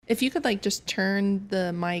If you could, like, just turn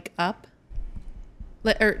the mic up.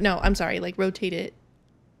 Or, no, I'm sorry. Like, rotate it.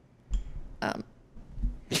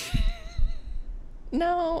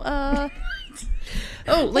 No, oh,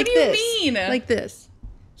 like what do this. you mean? Like this.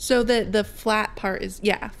 So that the flat part is,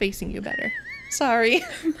 facing you better. Sorry.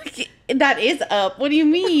 That is up. What do you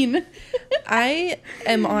mean? I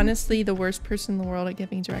am honestly the worst person in the world at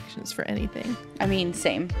giving directions for anything. I mean,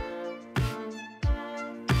 same.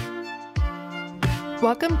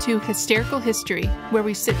 Welcome to Hysterical History, where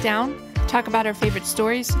we sit down, talk about our favorite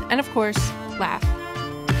stories, and of course, laugh.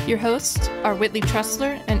 Your hosts are Whitley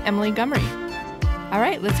Trussler and Emily Gummery. All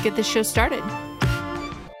right, let's get this show started.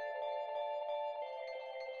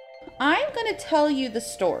 I'm going to tell you the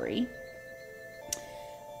story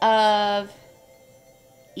of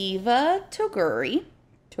Eva Toguri.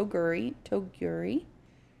 Toguri?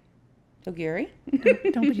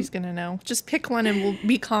 Nobody's going to know. Just pick one and we'll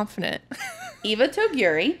be confident. Eva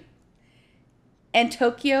Toguri and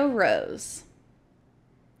Tokyo Rose.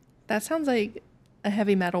 That sounds like a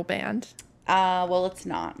heavy metal band. Well, it's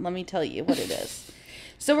not. Let me tell you what it is.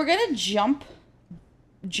 So we're going to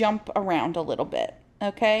jump around a little bit,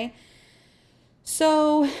 okay?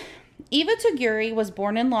 So Eva Toguri was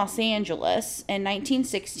born in Los Angeles in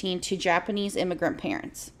 1916 to Japanese immigrant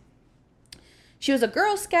parents. She was a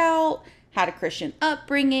Girl Scout, had a Christian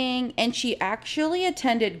upbringing, and she actually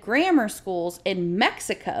attended grammar schools in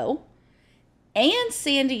Mexico and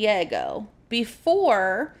San Diego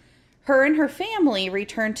before her and her family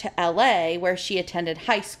returned to LA, where she attended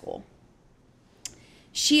high school.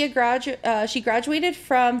 She graduated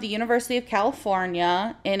from the University of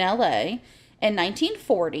California in LA in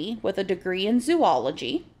 1940 with a degree in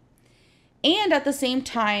zoology, and at the same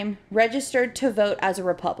time registered to vote as a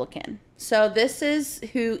Republican. So this is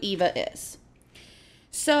who Eva is.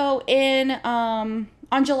 So on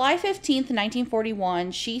July 15th,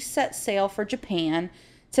 1941, she set sail for Japan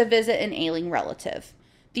to visit an ailing relative.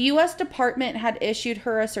 The U.S. Department had issued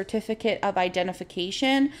her a certificate of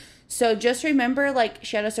identification. So just remember, like,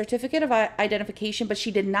 she had a certificate of identification, but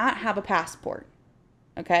she did not have a passport.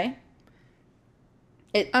 Okay?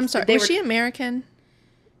 I'm sorry. Was she American?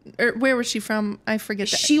 Or where was she from? I forget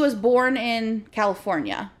that. She was born in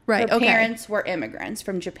California. Right. Her okay. parents were immigrants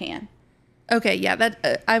from Japan. Okay. Yeah.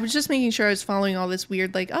 That I was just making sure I was following all this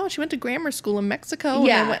weird, like, oh, she went to grammar school in Mexico.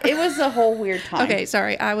 Yeah. It was a whole weird time. Okay.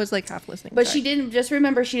 Sorry. I was like half listening. But sorry. she didn't. Just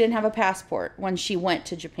remember, she didn't have a passport when she went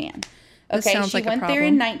to Japan. Okay. Sounds she like went a there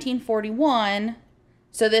in problem. 1941.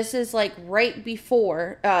 So this is like right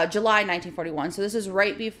before July 1941. So this is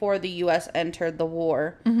right before the U.S. entered the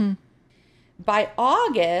war. Mm-hmm. By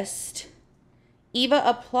August, Eva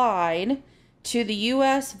applied to the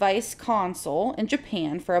U.S. Vice Consul in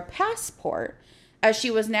Japan for a passport, as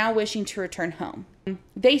she was now wishing to return home.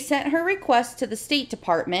 They sent her request to the State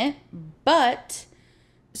Department, but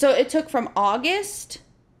so it took from August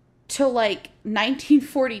to like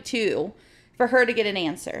 1942 for her to get an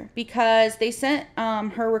answer, because they sent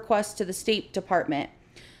her request to the State Department.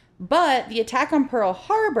 But the attack on Pearl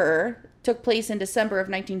Harbor took place in December of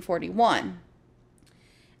 1941.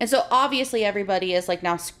 And so obviously everybody is like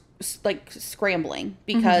now scrambling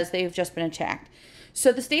because they've just been attacked.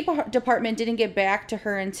 So the State Department didn't get back to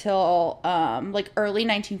her until like early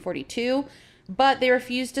 1942, but they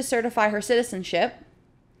refused to certify her citizenship.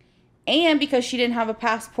 And because she didn't have a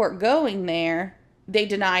passport going there, they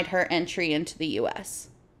denied her entry into the U.S.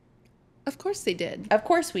 Of course they did. Of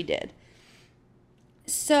course we did.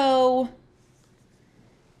 So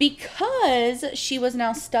because she was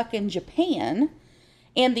now stuck in Japan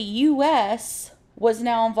and the U.S. was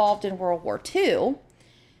now involved in World War II,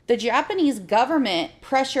 the Japanese government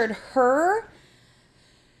pressured her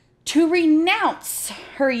to renounce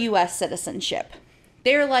her U.S. citizenship.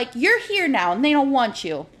 They're like, you're here now and they don't want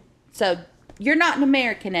you. So you're not an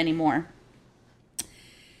American anymore.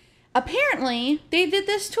 Apparently, they did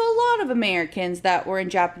this to a lot of Americans that were in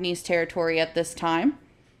Japanese territory at this time.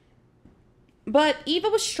 But Eva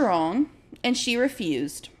was strong, and she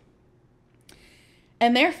refused.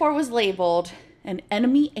 And therefore was labeled an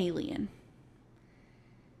enemy alien.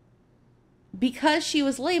 Because she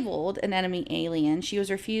was labeled an enemy alien, she was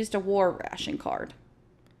refused a war ration card.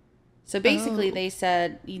 So basically, they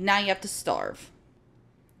said, now you have to starve.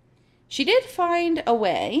 She did find a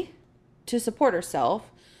way to support herself.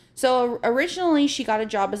 So originally she got a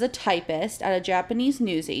job as a typist at a Japanese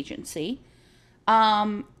news agency.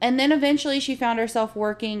 And then eventually she found herself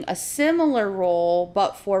working a similar role,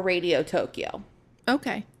 but for Radio Tokyo.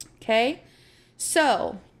 Okay. Okay.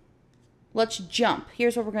 So let's jump.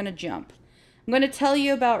 Here's where we're going to jump. I'm going to tell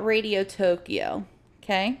you about Radio Tokyo.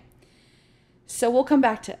 Okay. So we'll come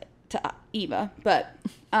back to Eva, but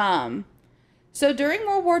So during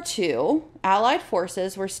World War II, Allied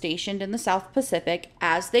forces were stationed in the South Pacific,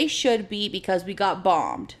 as they should be because we got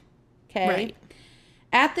bombed. Okay? Right.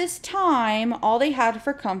 At this time, all they had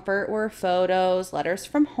for comfort were photos, letters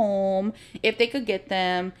from home, if they could get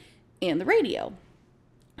them, and the radio.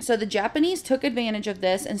 So the Japanese took advantage of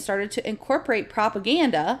this and started to incorporate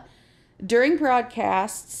propaganda during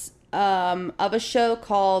broadcasts of a show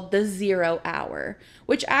called The 0 Hour,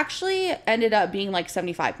 which actually ended up being like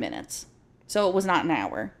 75 minutes. So it was not an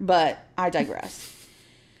hour, but I digress.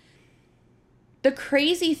 The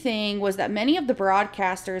crazy thing was that many of the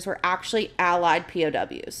broadcasters were actually Allied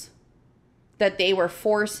POWs that they were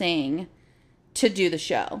forcing to do the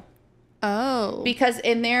show. Oh. Because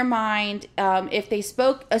in their mind, if they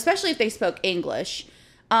spoke, especially if they spoke English,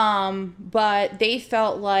 but they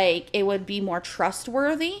felt like it would be more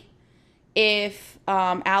trustworthy if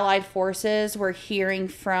Allied forces were hearing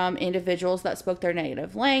from individuals that spoke their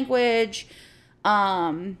native language.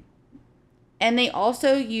 And they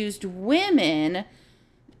also used women,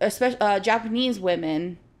 especially Japanese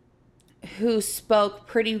women, who spoke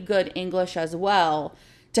pretty good English as well,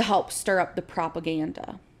 to help stir up the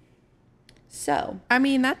propaganda. So, I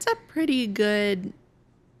mean, that's a pretty good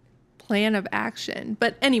plan of action.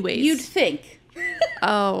 But anyways. you'd think.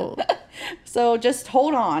 Oh. So just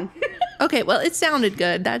hold on. Okay, well, it sounded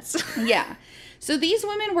good. That's Yeah. So these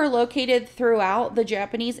women were located throughout the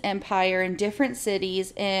Japanese Empire in different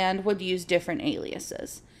cities and would use different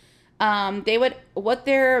aliases. What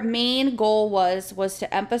their main goal was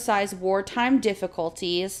to emphasize wartime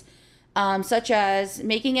difficulties, such as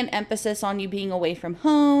making an emphasis on you being away from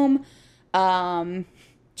home, trying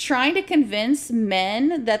to convince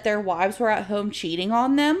men that their wives were at home cheating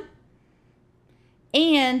on them,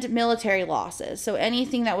 and military losses. So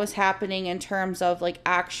anything that was happening in terms of like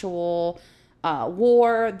actual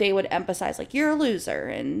war, they would emphasize like, you're a loser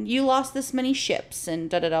and you lost this many ships and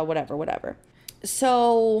da-da-da, whatever.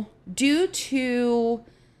 So due to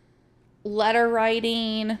letter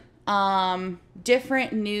writing,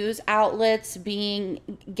 different news outlets being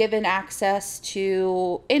given access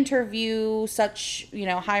to interview such,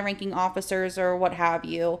 high-ranking officers or what have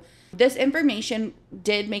you, this information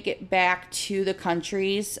did make it back to the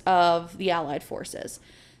countries of the Allied forces.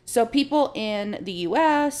 So people in the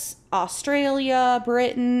U.S., Australia,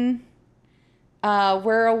 Britain,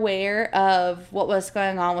 were aware of what was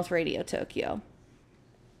going on with Radio Tokyo.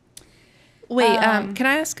 Wait, can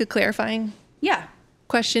I ask a clarifying Yeah.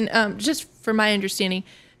 question? Just for my understanding.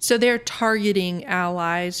 So they're targeting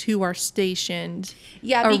allies who are stationed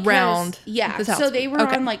around. Yeah, the South. so they were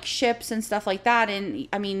Okay. on like ships and stuff like that. And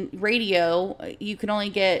I mean, radio, you can only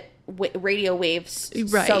get radio waves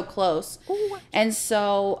Right. so close. And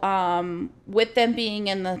so with them being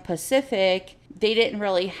in the Pacific, they didn't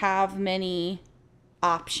really have many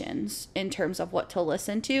options in terms of what to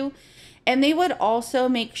listen to. And they would also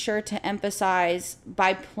make sure to emphasize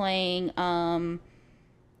by playing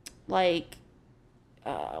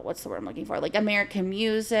what's the word I'm looking for? Like American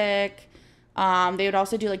music. They would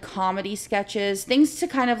also do like comedy sketches, things to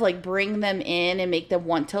kind of like bring them in and make them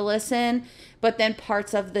want to listen. But then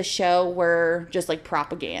parts of the show were just like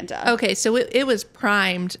propaganda. Okay, so it was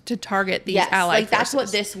primed to target these allied forces. That's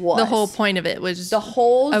what this was. The whole point of it was The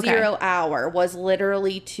whole Okay. 0 hour was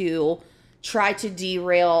literally to try to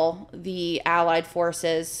derail the Allied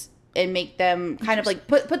forces and make them kind of like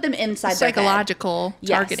put them inside their head. psychological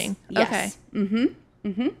targeting. Yes.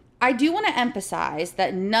 I do want to emphasize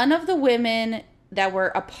that none of the women that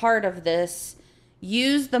were a part of this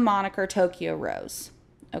used the moniker Tokyo Rose.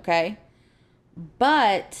 Okay?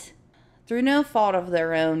 But through no fault of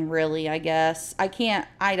their own, really, I guess. I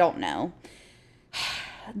don't know.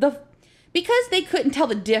 Because they couldn't tell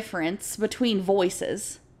the difference between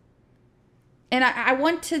voices. And I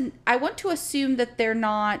want to assume that they're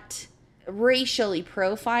not racially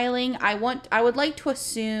profiling. I would like to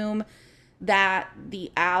assume that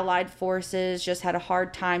the Allied forces just had a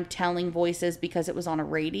hard time telling voices because it was on a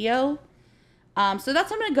radio. So that's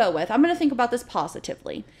what I'm going to go with. I'm going to think about this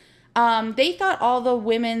positively. They thought all the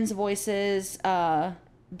women's voices,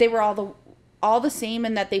 they were all the same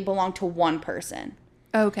and that they belonged to one person.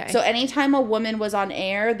 Okay. So anytime a woman was on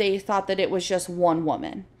air, they thought that it was just one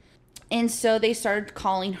woman. And so they started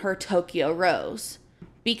calling her Tokyo Rose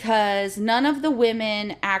because none of the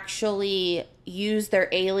women actually used their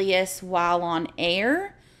alias while on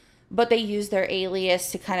air, but they used their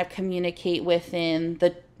alias to kind of communicate within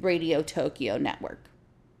the Radio Tokyo network.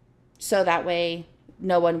 So that way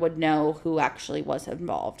no one would know who actually was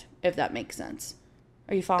involved, if that makes sense.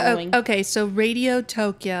 Are you following? Okay, so Radio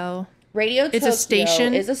Tokyo. Radio It's Tokyo a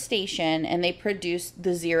station? is a station, and they produce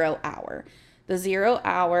the 0 hour. The 0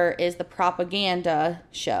 Hour is the propaganda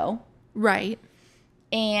show. Right.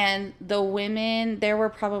 And the women, there were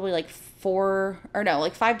probably like 5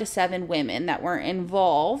 to 7 women that were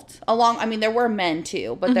involved. There were men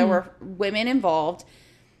too, but there were women involved.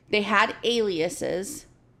 They had aliases,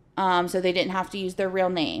 so they didn't have to use their real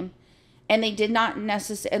name. And they did not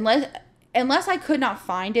necessarily, unless I could not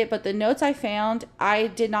find it, but the notes I found, I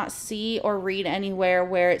did not see or read anywhere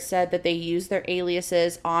where it said that they used their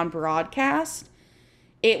aliases on broadcast.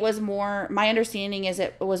 It was more, my understanding is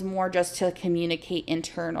it was more just to communicate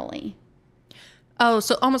internally. Oh,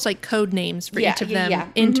 so almost like code names for each of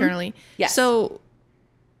them internally. Yes. So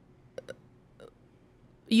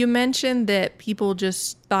you mentioned that people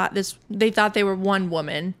just thought they thought they were one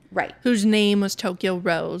woman. Right. Whose name was Tokyo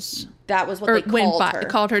Rose. That was what they called her.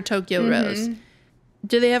 Called her Tokyo Rose.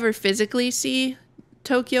 Do they ever physically see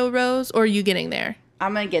Tokyo Rose, or are you getting there?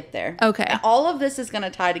 I'm going to get there. Okay. All of this is going to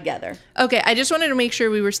tie together. Okay. I just wanted to make sure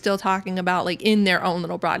we were still talking about like in their own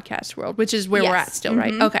little broadcast world, which is where we're at still,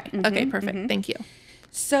 right? Okay. Okay. Perfect. Thank you.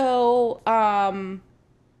 So,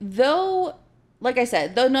 though, like I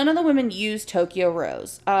said, though none of the women used Tokyo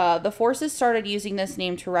Rose, the forces started using this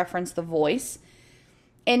name to reference The Voice.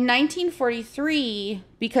 In 1943,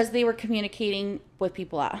 because they were communicating with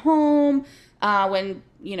people at home, when,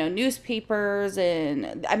 newspapers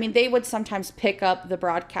they would sometimes pick up the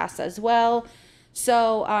broadcasts as well.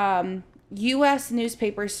 So, U.S.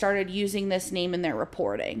 newspapers started using this name in their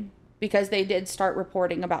reporting because they did start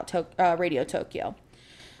reporting about Radio Tokyo.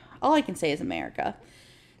 All I can say is America.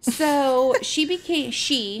 So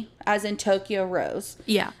she, as in Tokyo Rose,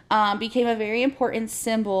 became a very important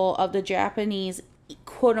symbol of the Japanese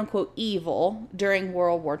quote unquote evil during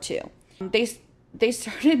World War II. They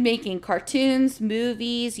started making cartoons,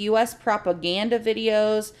 movies, U.S. propaganda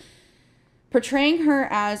videos, portraying her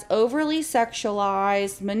as overly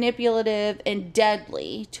sexualized, manipulative, and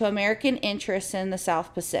deadly to American interests in the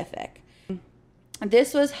South Pacific.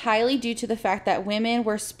 This was highly due to the fact that women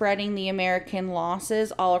were spreading the American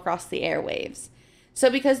losses all across the airwaves. So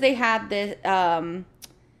because they had this,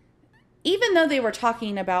 even though they were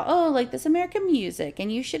talking about, this American music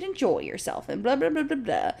and you should enjoy yourself and blah, blah, blah, blah,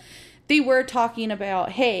 blah, they were talking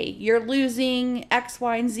about, hey, you're losing X,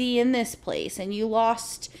 Y, and Z in this place and you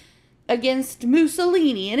lost against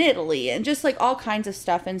Mussolini in Italy and just like all kinds of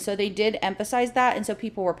stuff. And so they did emphasize that. And so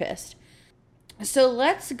people were pissed. So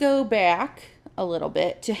let's go back a little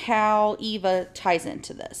bit to how Eva ties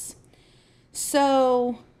into this.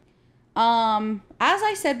 So, as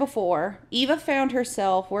I said before, Eva found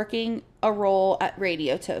herself working a role at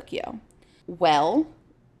Radio Tokyo. Well,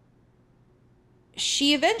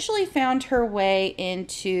 she eventually found her way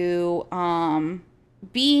into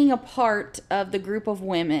being a part of the group of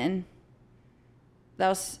women that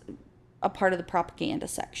was a part of the propaganda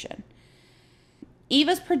section.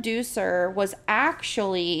 Eva's producer was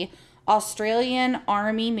actually Australian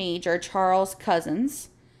Army Major Charles Cousins.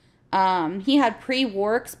 He had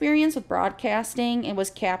pre-war experience with broadcasting and was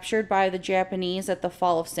captured by the Japanese at the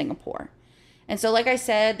fall of Singapore. And so, like I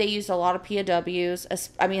said, they used a lot of POWs.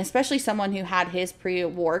 Especially someone who had his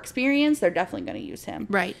pre-war experience, they're definitely going to use him.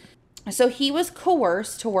 Right. So he was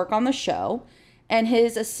coerced to work on the show, and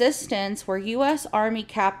his assistants were U.S. Army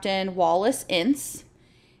Captain Wallace Ince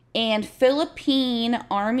and Philippine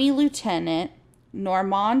Army Lieutenant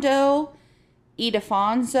Normando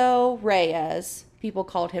Ildefonso Reyes. People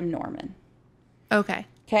called him Norman. Okay.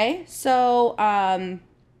 Okay, so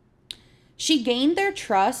she gained their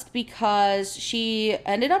trust because she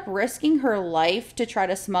ended up risking her life to try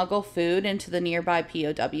to smuggle food into the nearby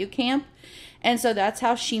POW camp. And so that's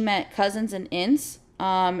how she met Cousins and Ince.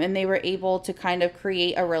 And they were able to kind of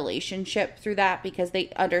create a relationship through that because they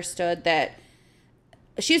understood that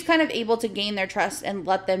she was kind of able to gain their trust and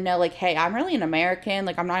let them know, like, hey, I'm really an American.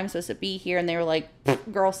 Like, I'm not even supposed to be here. And they were like,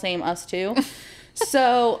 girl, same, us too.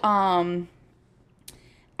 So,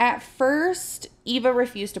 at first, Eva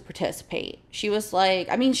refused to participate. She was like,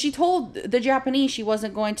 she told the Japanese she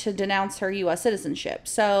wasn't going to denounce her U.S. citizenship.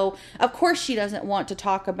 So, of course, she doesn't want to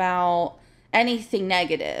talk about anything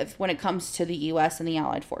negative when it comes to the U.S. and the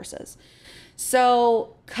Allied forces.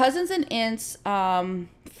 So, Cousins and Ince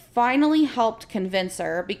finally helped convince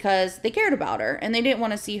her because they cared about her and they didn't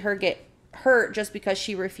want to see her get hurt just because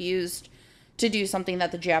she refused to do something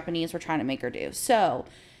that the Japanese were trying to make her do. So,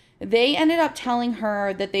 they ended up telling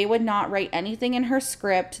her that they would not write anything in her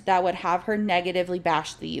script that would have her negatively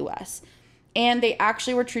bash the U.S. And they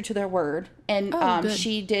actually were true to their word. And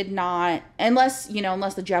she did not, unless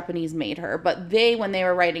the Japanese made her. But they, when they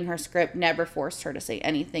were writing her script, never forced her to say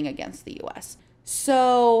anything against the U.S.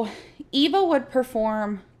 So Eva would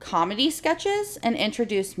perform comedy sketches and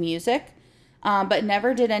introduce music. but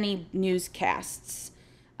never did any newscasts.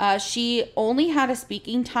 She only had a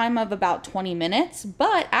speaking time of about 20 minutes,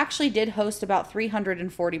 but actually did host about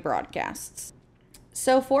 340 broadcasts.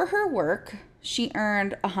 So for her work, she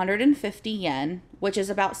earned 150 yen, which is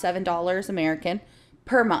about $7 American,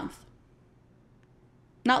 per month.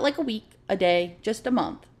 Not like a week, a day, just a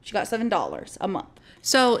month. She got $7 a month.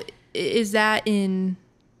 So is that in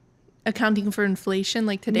accounting for inflation,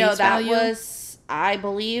 like today's No, that value? was, I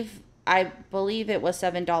believe it was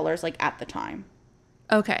 $7 like at the time.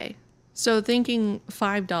 Okay. So thinking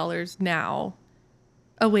 $5 now.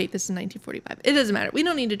 Oh, wait, this is 1945. It doesn't matter. We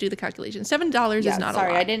don't need to do the calculation. $7 is not a lot.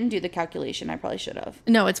 Sorry, I didn't do the calculation. I probably should have.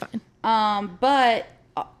 No, it's fine. But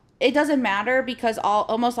it doesn't matter because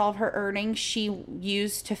almost all of her earnings she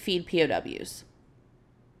used to feed POWs.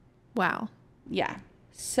 Wow. Yeah.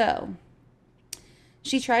 So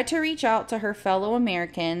she tried to reach out to her fellow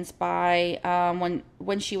Americans by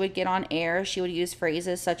when she would get on air, she would use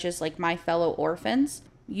phrases such as like "my fellow orphans,"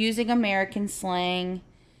 using American slang,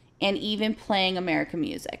 and even playing American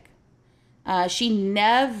music. She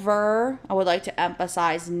never, I would like to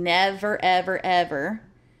emphasize, never, ever, ever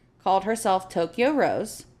called herself Tokyo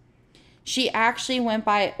Rose. She actually went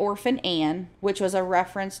by Orphan Anne, which was a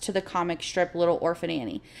reference to the comic strip Little Orphan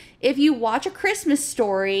Annie. If you watch A Christmas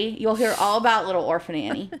Story, you'll hear all about Little Orphan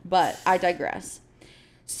Annie, but I digress.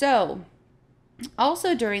 So,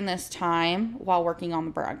 also during this time, while working on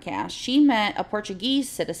the broadcast, she met a Portuguese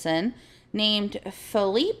citizen named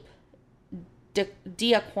Felipe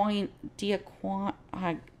Diaquin.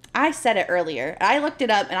 I said it earlier. I looked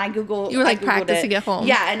it up and I Googled. You were like Googled practicing it. at home.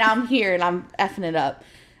 Yeah, and now I'm here and I'm effing it up.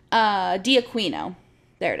 Diaquino.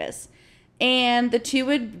 There it is. And the two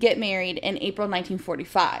would get married in April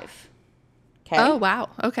 1945. Okay. Oh, wow.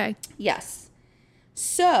 Okay. Yes.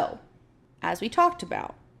 So, as we talked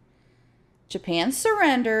about, Japan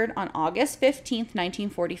surrendered on August 15th,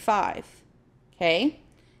 1945. Okay.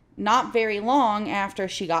 Not very long after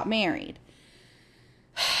she got married.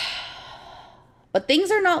 But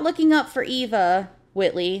things are not looking up for Eva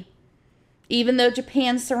Whitley, even though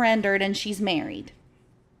Japan surrendered and she's married.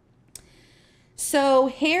 So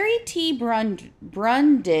Harry T.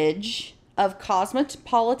 Brundage of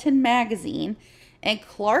Cosmopolitan Magazine and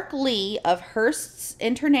Clark Lee of Hearst's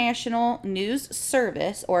International News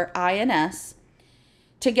Service, or INS,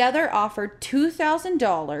 together offered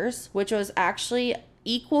 $2,000, which was actually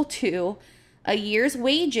equal to a year's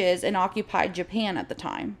wages in occupied Japan at the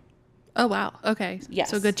time. Oh, wow. Okay. Yes.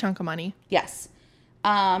 So a good chunk of money. Yes.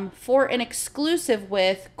 For an exclusive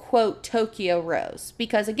with, quote, Tokyo Rose.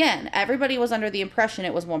 Because, again, everybody was under the impression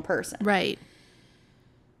it was one person. Right.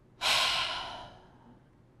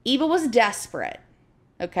 Eva was desperate,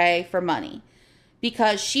 okay, for money.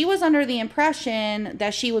 Because she was under the impression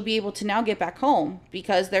that she would be able to now get back home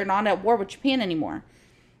because they're not at war with Japan anymore.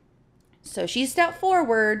 So she stepped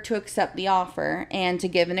forward to accept the offer and to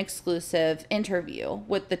give an exclusive interview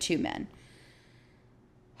with the two men.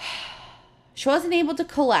 She wasn't able to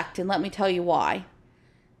collect, and let me tell you why.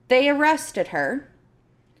 They arrested her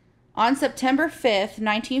on September 5th,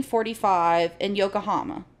 1945 in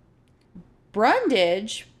Yokohama.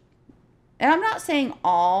 Brundage, and I'm not saying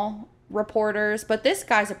all reporters, but this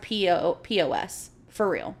guy's a POS, for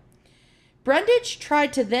real. Brundage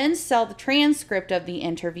tried to then sell the transcript of the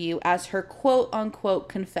interview as her quote-unquote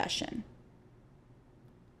confession.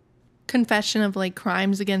 Confession of like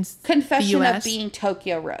crimes against Confession the of US? being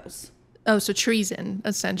Tokyo Rose. Oh, so treason,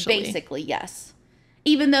 essentially. Basically, yes.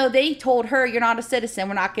 Even though they told her, you're not a citizen,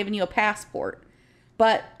 we're not giving you a passport.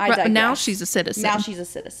 But I digress. Now she's a citizen. Now she's a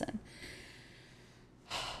citizen.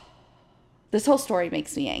 This whole story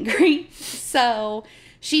makes me angry. So,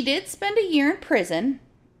 she did spend a year in prison,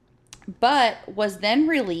 but was then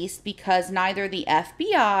released because neither the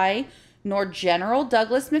FBI nor General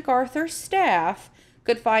Douglas MacArthur's staff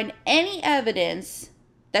could find any evidence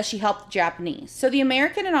that she helped the Japanese. So the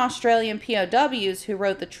American and Australian POWs who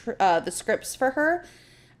wrote the scripts for her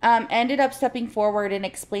ended up stepping forward and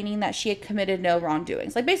explaining that she had committed no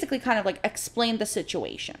wrongdoings. Like basically kind of like explained the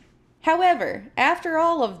situation. However, after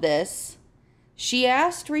all of this, she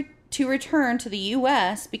asked to return to the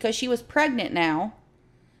U.S. because she was pregnant now.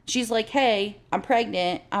 She's like, hey, I'm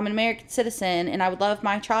pregnant, I'm an American citizen, and I would love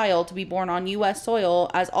my child to be born on U.S. soil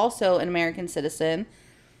as also an American citizen.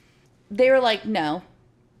 They were like, no.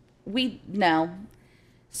 No.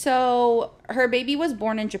 So her baby was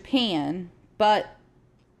born in Japan, but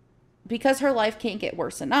because her life can't get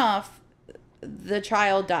worse enough, the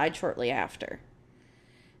child died shortly after.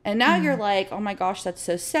 And now you're like, oh my gosh, that's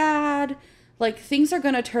so sad. Like, things are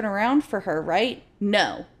going to turn around for her, right?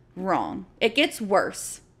 No. Wrong. It gets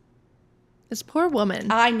worse. This poor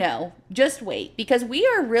woman. I know. Just wait, because we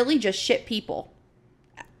are really just shit people.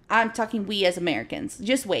 I'm talking we as Americans.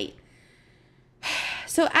 Just wait.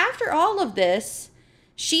 So after all of this,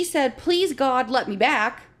 she said, please God, let me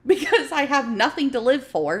back, because I have nothing to live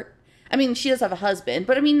for. I mean, she does have a husband,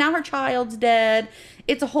 but I mean, now her child's dead.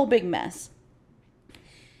 It's a whole big mess.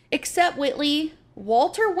 Except Whitley,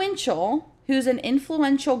 Walter Winchell, who's an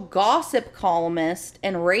influential gossip columnist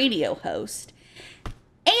and radio host,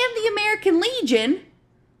 and the American Legion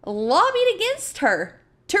lobbied against her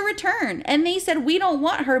to return. And they said, we don't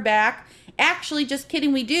want her back. Actually, just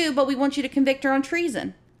kidding, we do, but we want you to convict her on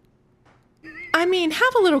treason. I mean,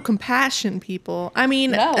 have a little compassion, people. I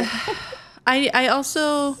mean, No. I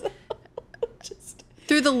also,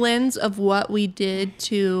 through the lens of what we did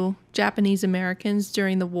to Japanese Americans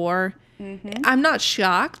during the war, I'm not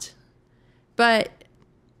shocked, but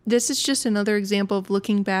this is just another example of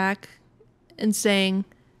looking back and saying,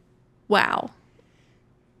 wow,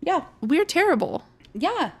 Yeah. we're terrible.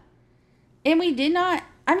 Yeah. And we did not,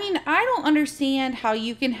 I mean, I don't understand how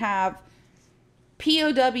you can have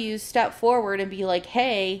POWs step forward and be like,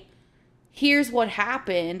 hey, here's what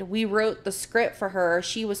happened. We wrote the script for her.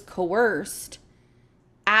 She was coerced,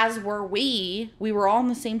 as were we. We were all in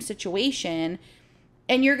the same situation.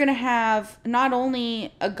 And you're going to have not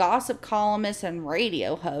only a gossip columnist and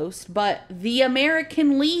radio host, but the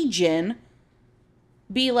American Legion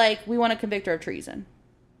be like, we want to convict her of treason.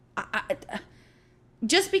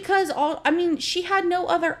 Just because she had no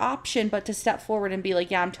other option but to step forward and be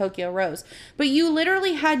like, yeah, I'm Tokyo Rose. But you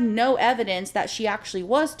literally had no evidence that she actually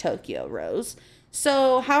was Tokyo Rose.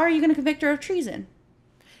 So how are you going to convict her of treason?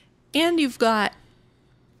 And you've got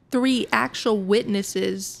 3 actual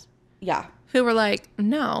witnesses. Yeah. Who were like,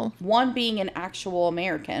 no. One being an actual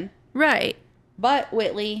American. Right. But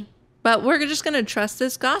Whitley. But we're just going to trust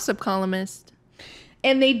this gossip columnist.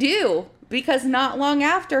 And they do. Because not long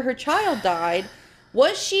after her child died,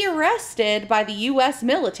 was she arrested by the U.S.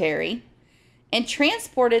 military and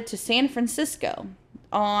transported to San Francisco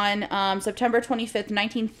on September 25th,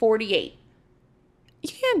 1948. You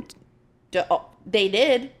can't. They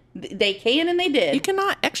did. They can and they did. You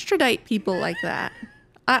cannot extradite people like that.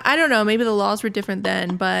 I don't know. Maybe the laws were different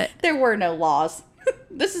then, but there were no laws.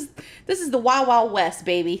 This is the Wild Wild West,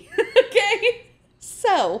 baby. Okay?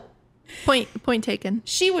 So. Point taken.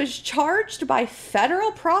 She was charged by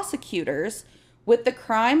federal prosecutors with the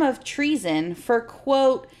crime of treason for,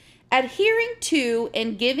 quote, adhering to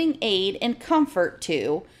and giving aid and comfort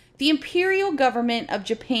to the imperial government of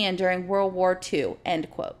Japan during World War II, end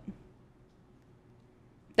quote.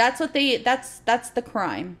 That's the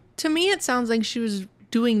crime. To me, it sounds like she was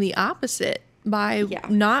doing the opposite by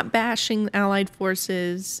not bashing the Allied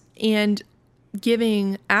forces and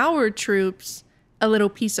giving our troops a little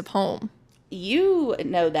piece of home. You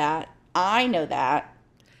know that. I know that.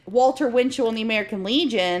 Walter Winchell and the American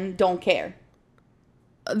Legion don't care.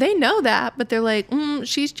 They know that, but they're like,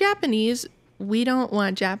 she's Japanese. We don't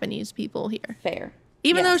want Japanese people here. Fair.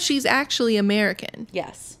 Even though she's actually American.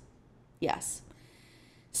 Yes. Yes.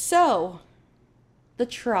 So, the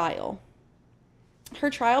trial. Her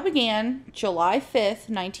trial began July 5th,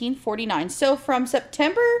 1949. So, from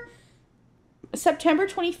September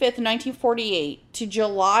 25th, 1948 to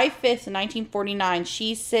July 5th, 1949,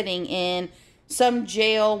 she's sitting in some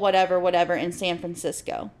jail, whatever, in San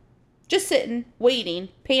Francisco. Just sitting, waiting,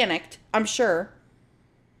 panicked, I'm sure.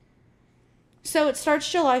 So it starts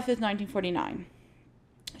July 5th, 1949.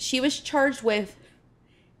 She was charged with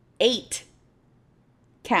 8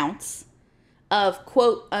 counts of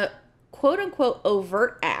quote unquote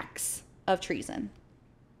overt acts of treason.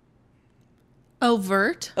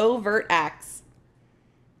 Overt acts.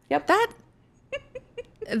 Yep.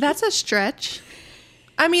 That's a stretch.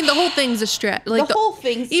 I mean, the whole thing's a stretch. Like the whole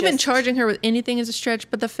thing's even charging her with anything is a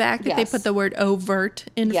stretch, but the fact that they put the word overt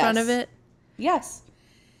in front of it. Yes.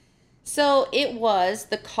 So it was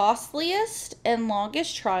the costliest and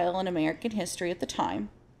longest trial in American history at the time.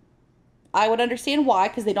 I would understand why,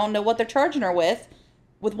 because they don't know what they're charging her with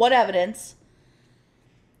what evidence.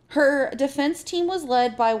 Her defense team was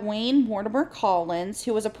led by Wayne Mortimer Collins,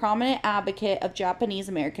 who was a prominent advocate of Japanese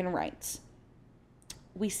American rights.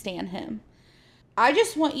 We stan him. I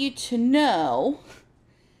just want you to know,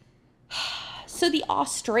 so the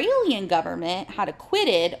Australian government had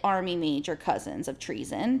acquitted Army Major Cousins of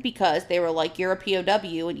treason because they were like, you're a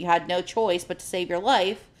POW and you had no choice but to save your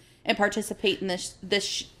life and participate in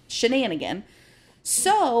this shenanigan.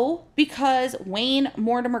 So, because Wayne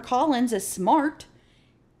Mortimer Collins is smart,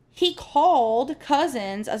 he called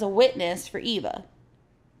Cousins as a witness for Eva.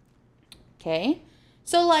 Okay?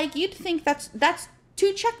 So, like, you'd think that's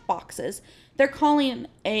two check boxes. They're calling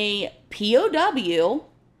a POW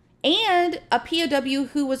and a POW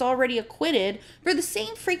who was already acquitted for the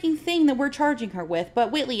same freaking thing that we're charging her with.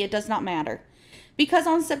 But Whitley, it does not matter. Because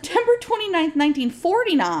on September 29th,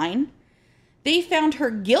 1949, they found her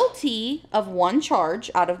guilty of one charge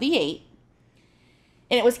out of the 8.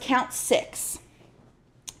 And it was count 6.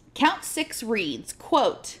 Count 6 reads,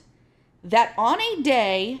 quote, that on a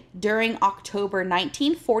day during October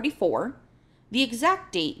 1944, the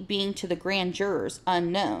exact date being to the grand jurors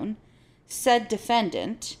unknown, said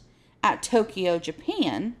defendant at Tokyo,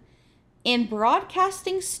 Japan, in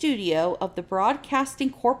broadcasting studio of the Broadcasting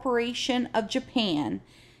Corporation of Japan,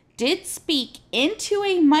 did speak into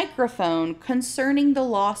a microphone concerning the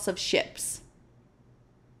loss of ships.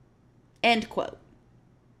 End quote.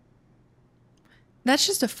 That's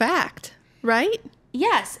just a fact, right?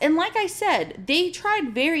 Yes, and like I said, they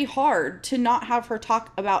tried very hard to not have her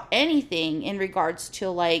talk about anything in regards to,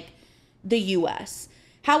 like, the U.S.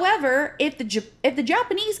 However, if the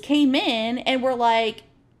Japanese came in and were like,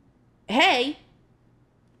 hey,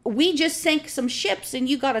 we just sank some ships and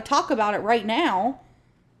you got to talk about it right now,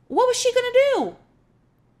 what was she going to do?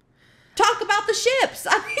 Talk about the ships.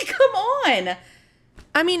 I mean, come on.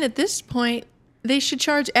 I mean, at this point, they should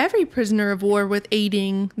charge every prisoner of war with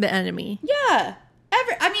aiding the enemy. Yeah.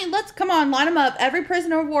 Come on, line them up. Every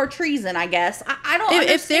prisoner of war treason, I guess. I don't understand.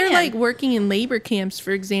 If they're, like, working in labor camps,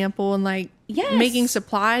 for example, and, like, yes, making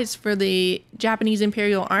supplies for the Japanese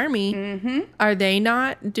Imperial Army, are they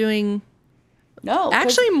not doing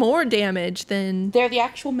actually more damage than... They're the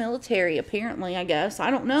actual military, apparently, I guess. I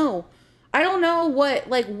don't know. I don't know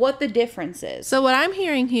what the difference is. So what I'm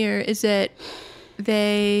hearing here is that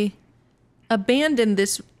they abandoned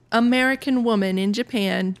this American woman in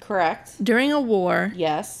Japan. Correct. During a war.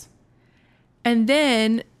 Yes. And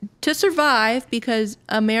then to survive, because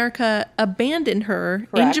America abandoned her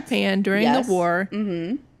Correct. in Japan during the war,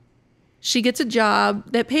 she gets a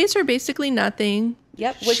job that pays her basically nothing.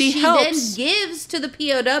 Yep. Which she helps, then gives to the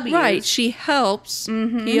POWs. Right. She helps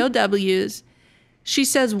POWs. She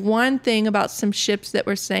says one thing about some ships that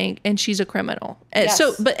were sank, and she's a criminal. Yes.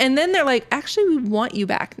 And then they're like, actually, we want you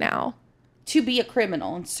back now. To be a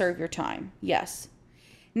criminal and serve your time. Yes.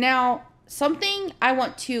 Now, something I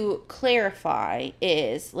want to clarify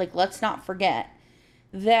is, like, let's not forget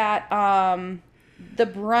that the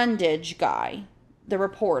Brundage guy, the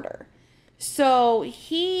reporter. So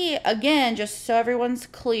he, again, just so everyone's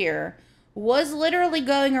clear, was literally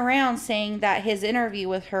going around saying that his interview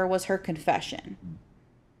with her was her confession.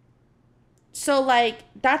 So, like,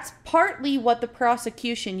 that's partly what the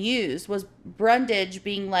prosecution used, was Brundage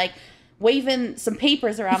being like, waving some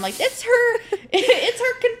papers around like, it's her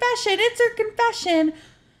confession.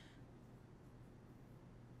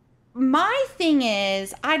 My thing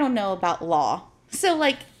is, I don't know about law. So,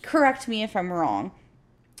 like, correct me if I'm wrong.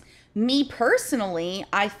 Me personally,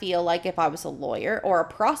 I feel like if I was a lawyer or a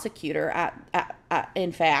prosecutor,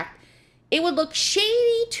 in fact, it would look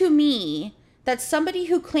shady to me that somebody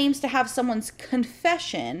who claims to have someone's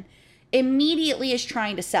confession immediately is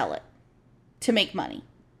trying to sell it to make money.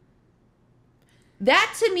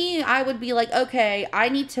 That, to me, I would be like, okay, I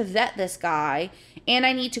need to vet this guy, and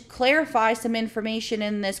I need to clarify some information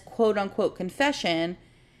in this quote-unquote confession,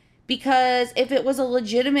 because if it was a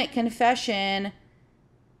legitimate confession,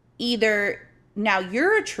 either now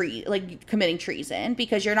you're committing treason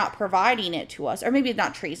because you're not providing it to us, or maybe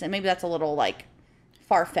not treason, maybe that's a little, like,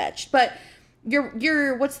 far-fetched, but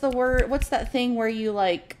you're what's the word? What's that thing where you,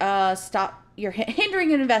 like, stop? You're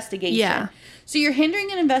hindering an investigation. Yeah. So you're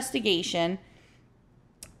hindering an investigation.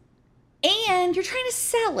 And you're trying to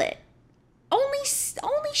sell it. Only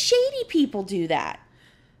shady people do that.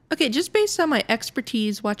 Okay, just based on my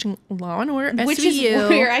expertise watching Law & Order SVU. Which is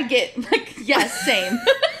where I get, like, yes, same.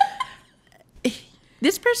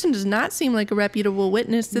 This person does not seem like a reputable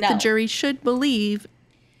witness that the jury should believe.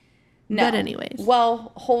 No. But anyways.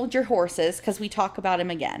 Well, hold your horses, because we talk about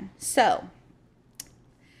him again. So,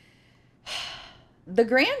 the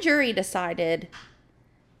grand jury decided,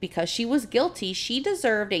 because she was guilty, she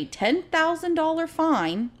deserved a $10,000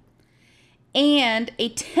 fine and a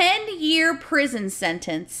 10-year prison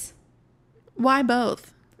sentence. Why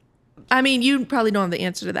both? I mean, you probably don't have the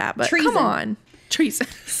answer to that, but treason. Come on. Treason.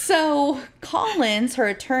 So, Collins, her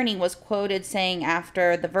attorney, was quoted saying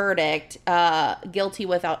after the verdict, guilty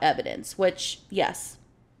without evidence, which, that's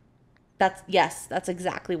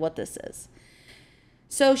exactly what this is.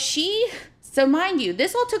 So mind you,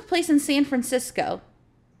 this all took place in San Francisco.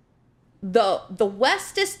 The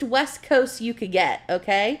West Coast you could get,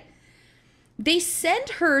 okay? They sent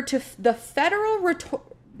her to the federal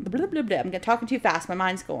I'm talking too fast. My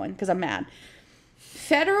mind's going because I'm mad.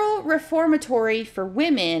 federal reformatory for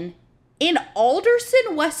women in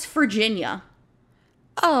Alderson, West Virginia.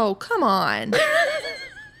 Oh, come on.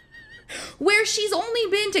 Where she's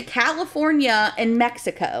only been to California and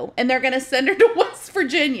Mexico, and they're going to send her to West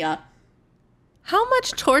Virginia. How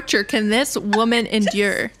much torture can this woman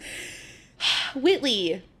endure?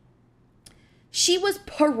 Whitley, she was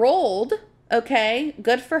paroled, okay?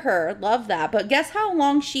 Good for her. Love that. But guess how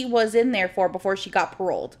long she was in there for before she got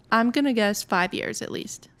paroled? I'm going to guess 5 years at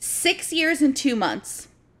least. 6 years and 2 months.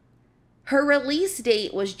 Her release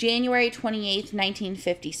date was January 28th,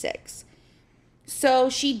 1956. So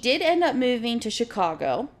she did end up moving to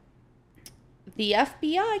Chicago. The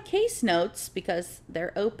FBI case notes, because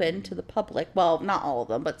they're open to the public, well, not all of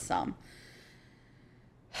them, but some.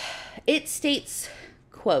 It states,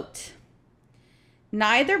 quote,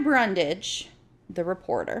 neither Brundage, the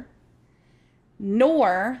reporter,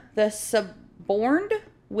 nor the suborned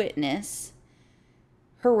witness,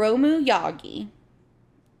 Hiromu Yagi,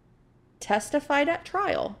 testified at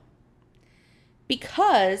trial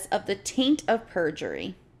because of the taint of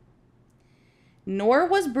perjury. Nor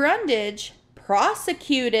was Brundage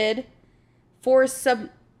prosecuted for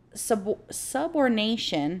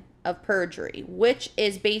subornation of perjury, which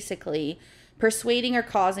is basically persuading or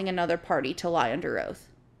causing another party to lie under oath.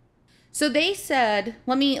 So they said,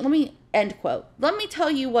 let me end quote. Let me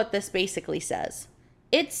tell you what this basically says.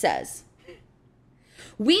 It says,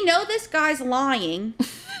 we know this guy's lying.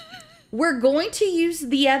 We're going to use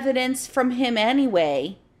the evidence from him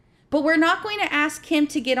anyway, but we're not going to ask him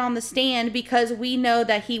to get on the stand because we know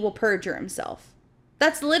that he will perjure himself.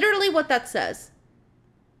 That's literally what that says.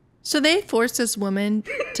 So they forced this woman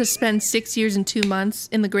to spend 6 years and 2 months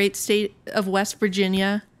in the great state of West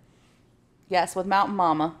Virginia. Yes, with Mountain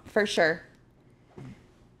Mama, for sure.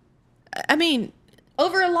 I mean,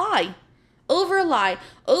 over a lie. Over a lie.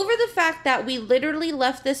 Over the fact that we literally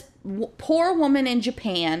left this poor woman in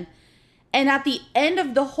Japan. And at the end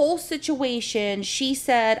of the whole situation, she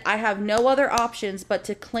said, I have no other options but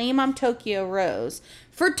to claim I'm Tokyo Rose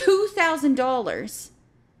for $2,000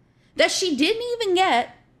 that she didn't even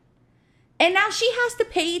get. And now she has to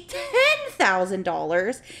pay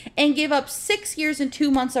 $10,000 and give up 6 years and 2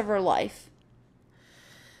 months of her life.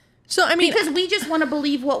 So, I mean, because we just want to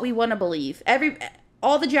believe what we want to believe.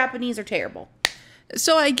 All the Japanese are terrible.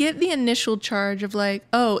 So I get the initial charge of like,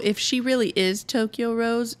 oh, if she really is Tokyo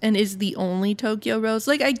Rose and is the only Tokyo Rose,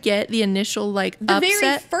 like I get the initial like the upset.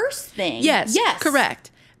 Very first thing. Yes, correct.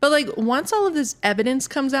 But like once all of this evidence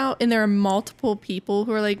comes out and there are multiple people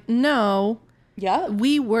who are like, no, yeah,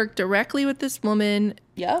 we worked directly with this woman.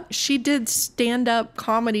 Yeah, she did stand-up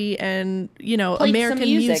comedy and played American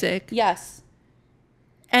music. Yes,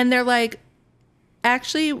 and they're like,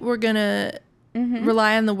 actually, we're gonna. Mm-hmm.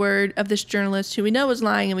 Rely on the word of this journalist who we know is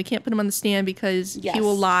lying and we can't put him on the stand because he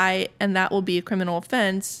will lie and that will be a criminal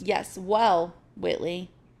offense. Yes. Well, Whitley,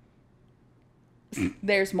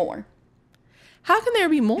 there's more. How can there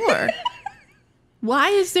be more? Why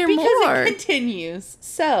is there more? Because it continues.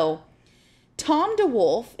 So, Tom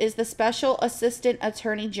DeWolf is the Special Assistant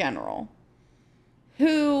Attorney General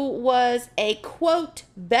who was a, quote,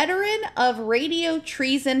 veteran of radio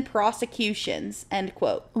treason prosecutions, end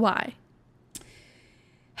quote. Why?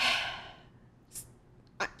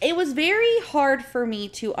 It was very hard for me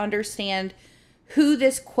to understand who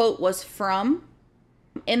this quote was from.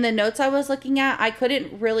 In the notes I was looking at, I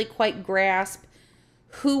couldn't really quite grasp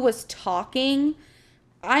who was talking.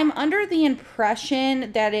 I'm under the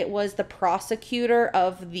impression that it was the prosecutor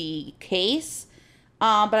of the case.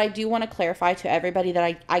 But I do want to clarify to everybody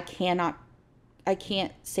that I can't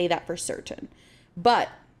say that for certain. But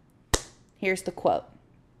here's the quote.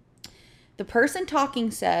 The person talking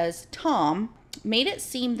says, Tom made it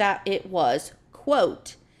seem that it was,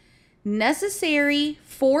 quote, necessary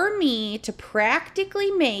for me to practically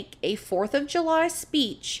make a 4th of July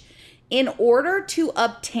speech in order to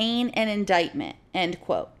obtain an indictment, end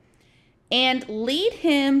quote, and lead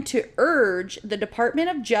him to urge the Department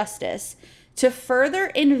of Justice to further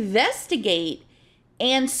investigate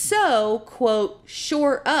and so, quote,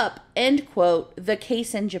 shore up, end quote, the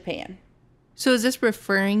case in Japan. So is this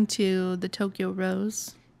referring to the Tokyo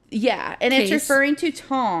Rose? Yeah, and case? It's referring to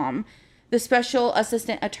Tom, the Special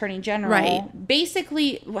Assistant Attorney General. Right.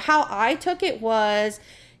 Basically, how I took it was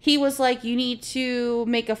he was like, you need to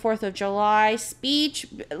make a 4th of July speech,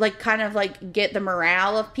 like kind of like get the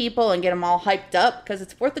morale of people and get them all hyped up because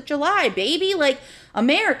it's 4th of July, baby, like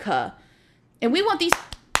America. And we want to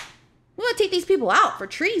take these people out for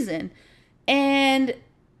treason.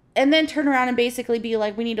 And then turn around and basically be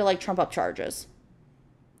like, we need to like trump up charges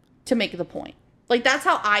to make the point. Like, that's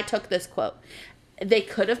how I took this quote. They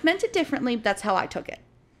could have meant it differently, but that's how I took it.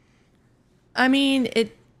 I mean,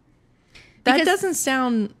 that doesn't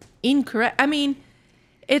sound incorrect. I mean,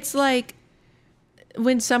 it's like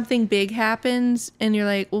when something big happens and you're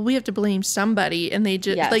like, well, we have to blame somebody. And they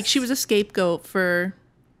just, like, she was a scapegoat for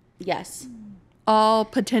all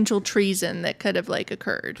potential treason that could have, like,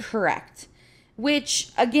 occurred. Correct. Which,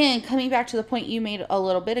 again, coming back to the point you made a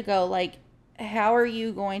little bit ago, like, how are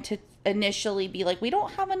you going to initially be like, we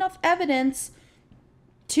don't have enough evidence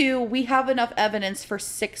we have enough evidence for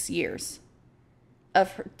 6 years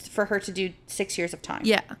for her to do 6 years of time.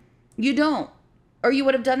 Yeah. You don't. Or you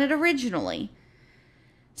would have done it originally.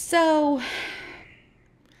 So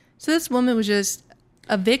this woman was just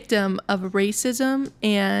a victim of racism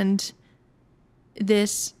and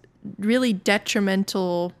this really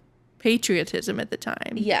detrimental patriotism at the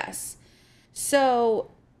time. Yes. So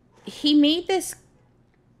he made this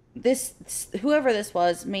whoever this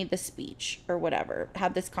was made this speech or whatever,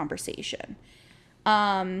 had this conversation.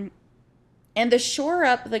 And the shore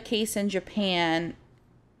up the case in Japan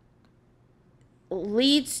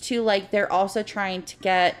leads to, like, they're also trying to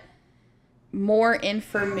get more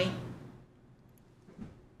information.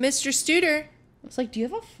 Mr. Studer. It's like, do you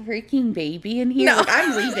have a freaking baby in here? No. Like,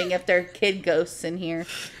 I'm leaving if there are kid ghosts in here.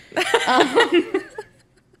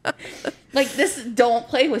 Like, this, don't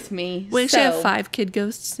play with me. We actually have 5 kid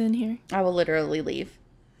ghosts in here. I will literally leave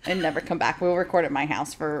and never come back. We'll record at my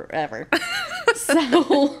house forever.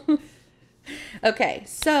 So, okay.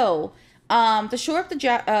 So, the shore up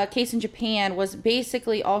the case in Japan was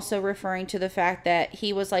basically also referring to the fact that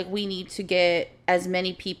he was like, we need to get as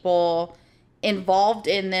many people involved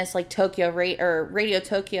in this, like Radio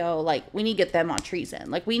Tokyo, like, we need to get them on treason.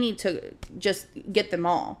 Like, we need to just get them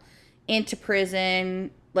all into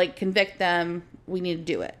prison, like, convict them. We need to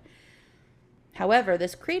do it. However,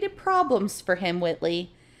 this created problems for him,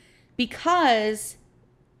 Whitley, because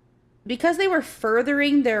they were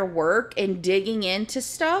furthering their work and digging into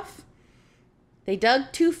stuff. They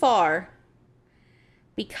dug too far,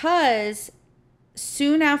 because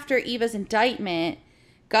soon after Eva's indictment,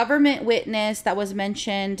 government witness that was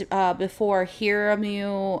mentioned before,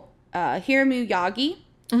 Hiramu Yagi,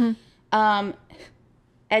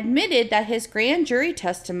 admitted that his grand jury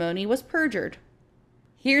testimony was perjured.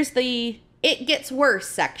 Here's the "it gets worse"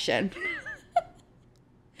 section.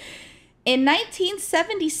 In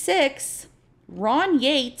 1976, Ron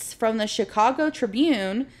Yates from the Chicago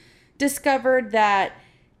Tribune discovered that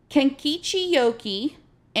Kenkichi Yoki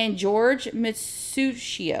and George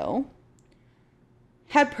Mitsushio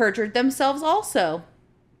had perjured themselves also.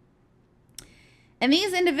 And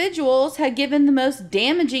these individuals had given the most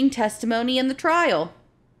damaging testimony in the trial.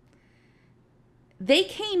 They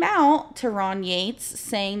came out to Ron Yates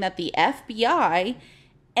saying that the FBI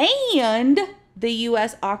and the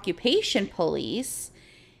U.S. Occupation Police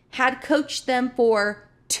had coached them for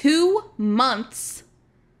 2 months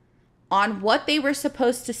on what they were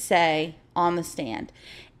supposed to say on the stand,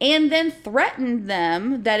 and then threatened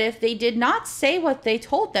them that if they did not say what they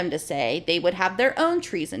told them to say, they would have their own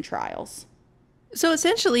treason trials. So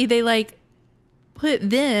essentially, they, like, put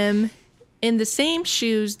them in the same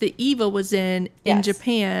shoes that Eva was in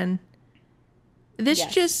Japan. This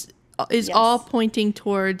just is all pointing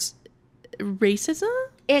towards racism?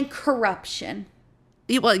 And corruption.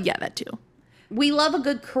 Well, yeah, that too. We love a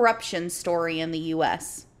good corruption story in the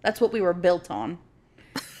U.S. That's what we were built on.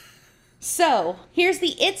 So, here's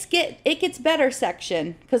the it gets better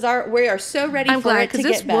section, because we are so ready for it to get better. I'm glad, because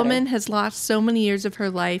this woman has lost so many years of her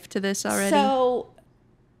life to this already. So,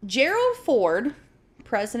 Gerald Ford,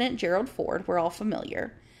 President Gerald Ford, we're all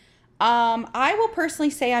familiar. I will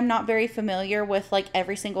personally say I'm not very familiar with, like,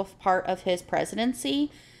 every single part of his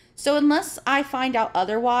presidency. So, unless I find out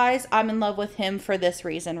otherwise, I'm in love with him for this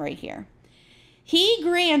reason right here. He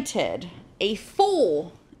granted a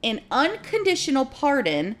full and unconditional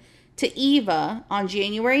pardon to Eva on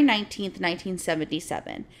January 19th,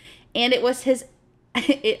 1977. And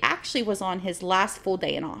it actually was on his last full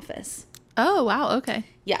day in office. Oh, wow. Okay.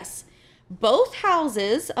 Yes. Both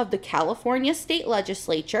houses of the California State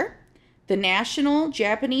Legislature, the National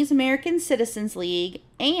Japanese American Citizens League,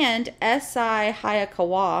 and S.I.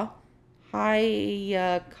 Hayakawa,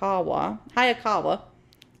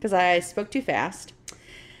 because I spoke too fast,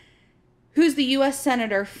 who's the U.S.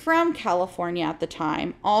 Senator from California at the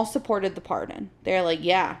time, all supported the pardon. They're like,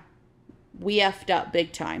 yeah, we effed up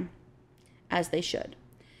big time, as they should.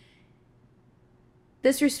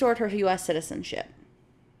 This restored her U.S. citizenship.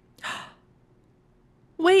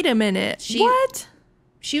 Wait a minute. What?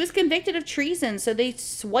 She was convicted of treason, so they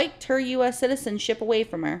swiped her U.S. citizenship away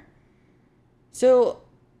from her. So,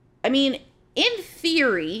 I mean, in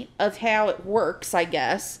theory of how it works, I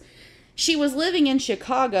guess, she was living in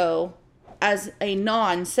Chicago as a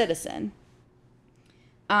non-citizen.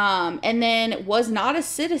 And then was not a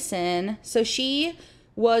citizen. So she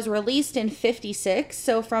was released in 56.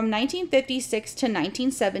 So from 1956 to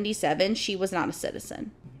 1977, she was not a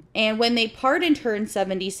citizen. And when they pardoned her in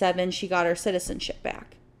 77, she got her citizenship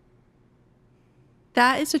back.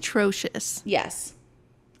 That is atrocious. Yes.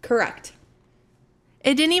 Correct.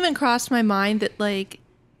 It didn't even cross my mind that, like,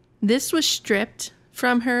 this was stripped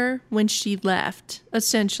from her when she left,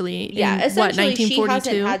 essentially. Yeah, in, essentially, what, 1942? she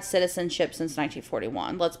hasn't had citizenship since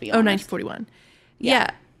 1941. Let's be honest. Oh, 1941. Yeah.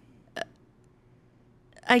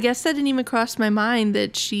 I guess that didn't even cross my mind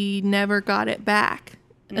that she never got it back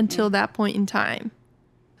until that point in time.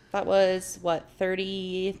 That was,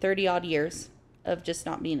 30 odd years of just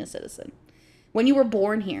not being a citizen. When you were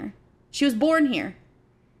born here. She was born here.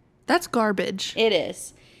 That's garbage. It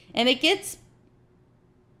is. And it gets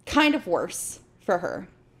kind of worse for her.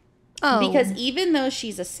 Oh. Because even though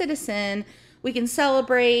she's a citizen, we can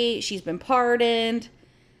celebrate. She's been pardoned.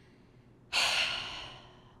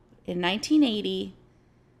 In 1980,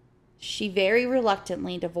 she very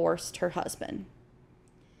reluctantly divorced her husband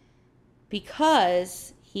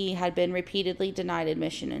because he had been repeatedly denied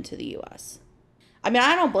admission into the U.S. I mean,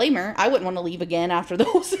 I don't blame her. I wouldn't want to leave again after the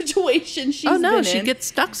whole situation she's been in. She gets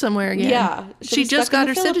stuck somewhere again. Yeah. She just got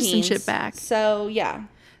her citizenship back. So, yeah.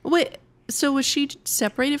 Wait, so was she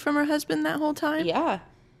separated from her husband that whole time? Yeah.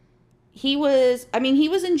 He was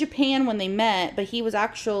in Japan when they met, but he was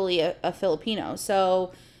actually a Filipino.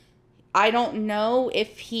 So, I don't know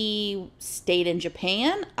if he stayed in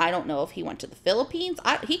Japan. I don't know if he went to the Philippines.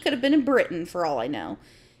 He could have been in Britain for all I know.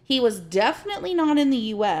 He was definitely not in the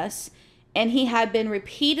U.S., and he had been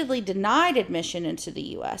repeatedly denied admission into the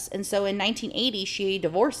U.S. And so in 1980, she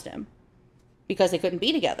divorced him because they couldn't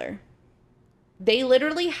be together. They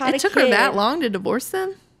literally had a kid. It took her that long to divorce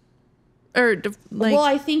them? Well,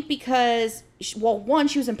 I think because, one,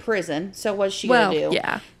 she was in prison. So what was she going to do?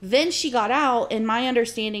 Yeah. Then she got out, and my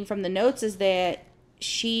understanding from the notes is that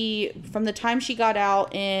from the time she got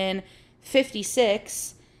out in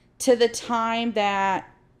 56 to the time that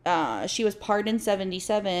she was pardoned in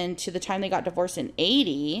 77 to the time they got divorced in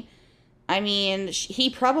 80, I mean, he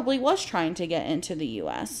probably was trying to get into the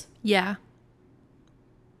U.S. Yeah.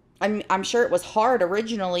 I'm sure it was hard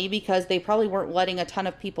originally because they probably weren't letting a ton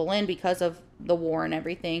of people in because of the war and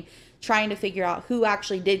everything, trying to figure out who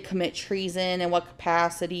actually did commit treason and what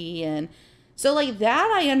capacity. And so, like,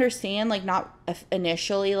 that I understand, like, not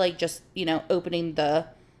initially, like, just, opening the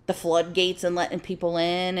floodgates and letting people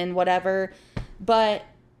in and whatever. But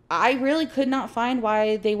I really could not find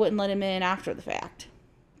why they wouldn't let him in after the fact.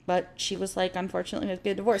 But she was like, unfortunately, we have to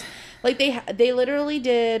get a divorce. Like, they literally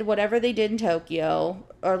did whatever they did in Tokyo,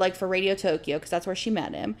 or like for Radio Tokyo, because that's where she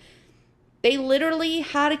met him. They literally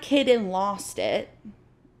had a kid and lost it.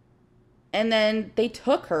 And then they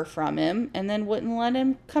took her from him and then wouldn't let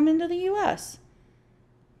him come into the U.S.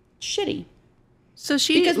 Shitty. So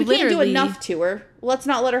because we can't do enough to her. Let's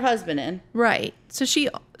not let her husband in. Right. So she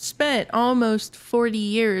spent almost 40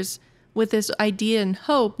 years with this idea and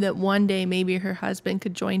hope that one day maybe her husband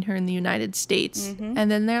could join her in the United States. Mm-hmm.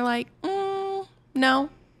 And then they're like, no.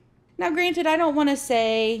 Now, granted, I don't want to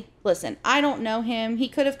say, listen, I don't know him. He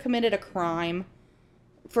could have committed a crime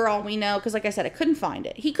for all we know. Because like I said, I couldn't find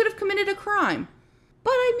it. He could have committed a crime.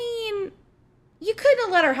 But I mean, you couldn't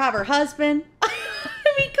have let her have her husband. I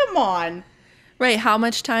mean, come on. Right. How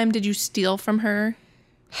much time did you steal from her?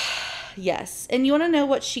 Yes. And you want to know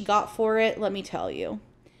what she got for it? Let me tell you.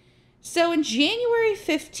 So in January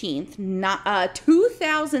 15th,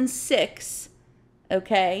 2006,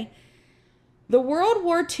 okay, the World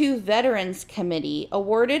War II Veterans Committee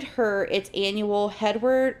awarded her its annual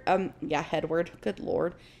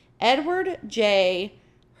Edward J.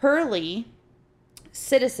 Hurley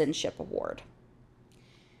Citizenship Award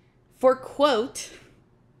for, quote,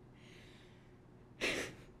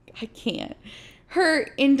 I can't, her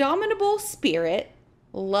indomitable spirit,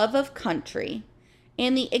 love of country,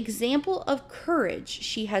 and the example of courage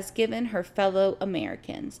she has given her fellow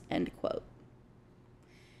Americans, end quote.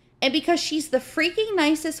 And because she's the freaking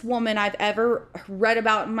nicest woman I've ever read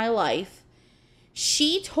about in my life,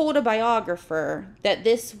 she told a biographer that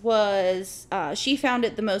this was, she found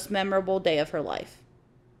it the most memorable day of her life.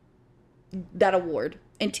 That award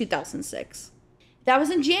in 2006. That was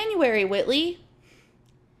in January, Whitley.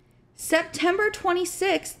 September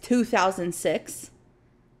 26, 2006.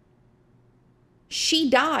 She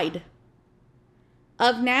died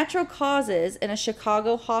of natural causes in a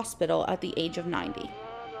Chicago hospital at the age of 90.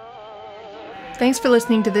 Thanks for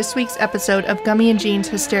listening to this week's episode of Gummy and Jean's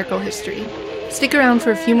Hysterical History. Stick around for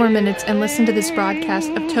a few more minutes and listen to this broadcast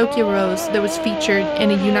of Tokyo Rose that was featured in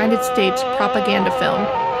a United States propaganda film.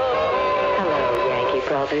 Hello, Yankee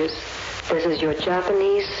brothers. This is your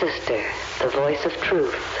Japanese sister, the voice of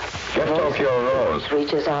truth. Yes, Tokyo Rose.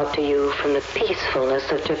 Reaches out to you from the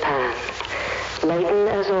peacefulness of Japan, laden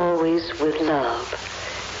as always with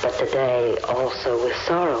love, but today also with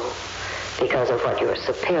sorrow because of what your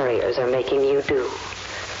superiors are making you do.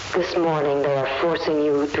 This morning they are forcing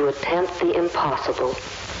you to attempt the impossible.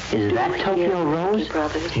 Is that Tokyo Rose?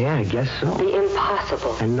 Brothers? Yeah, I guess so. The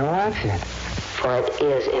impossible. And no accent. For it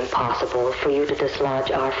is impossible for you to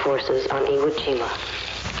dislodge our forces on Iwo Jima.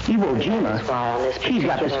 Iwo Jima? That's why on this She's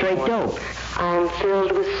got the straight morning, dope. I am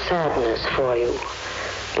filled with sadness for you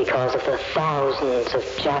because of the thousands of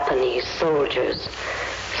Japanese soldiers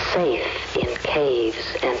safe in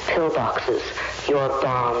caves and pillboxes your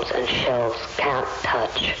bombs and shells can't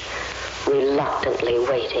touch, reluctantly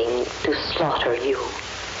waiting to slaughter you.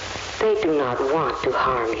 They do not want to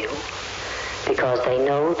harm you because they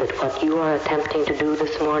know that what you are attempting to do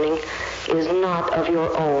this morning is not of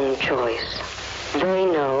your own choice. They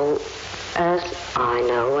know, as I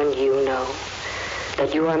know and you know,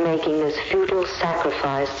 that you are making this futile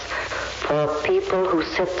sacrifice for a people who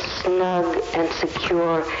sit snug and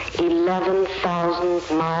secure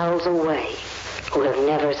 11,000 miles away, who have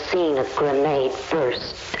never seen a grenade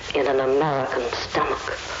burst in an American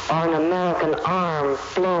stomach, or an American arm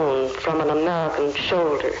blown from an American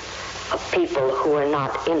shoulder, a people who are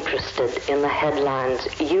not interested in the headlines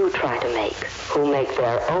you try to make, who make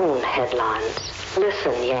their own headlines.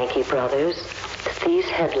 Listen, Yankee brothers, to these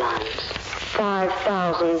headlines.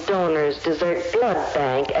 5,000 donors desert blood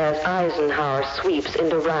bank as Eisenhower sweeps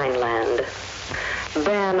into Rhineland.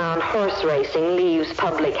 Ban on horse racing leaves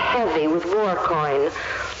public heavy with war coin.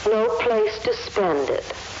 No place to spend it.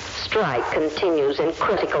 Strike continues in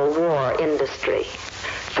critical war industry.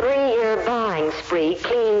 3-year buying spree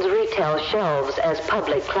cleans retail shelves as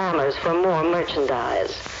public clamors for more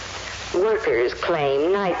merchandise. Workers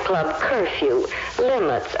claim nightclub curfew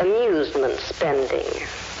limits amusement spending.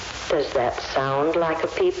 Does that sound like a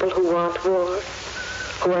people who want war?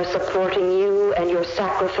 Who are supporting you and your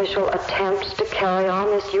sacrificial attempts to carry on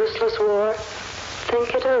this useless war?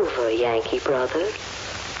 Think it over, Yankee brother.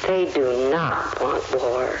 They do not want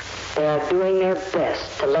war. They are doing their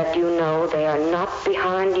best to let you know they are not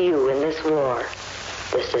behind you in this war.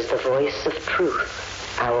 This is the voice of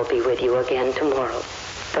truth. I will be with you again tomorrow,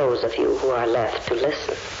 those of you who are left to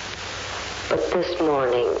listen. But this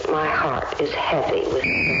morning, my heart is heavy with...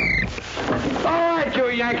 All right, you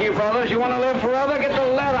Yankee brothers. You want to live forever? Get the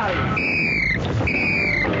lead out.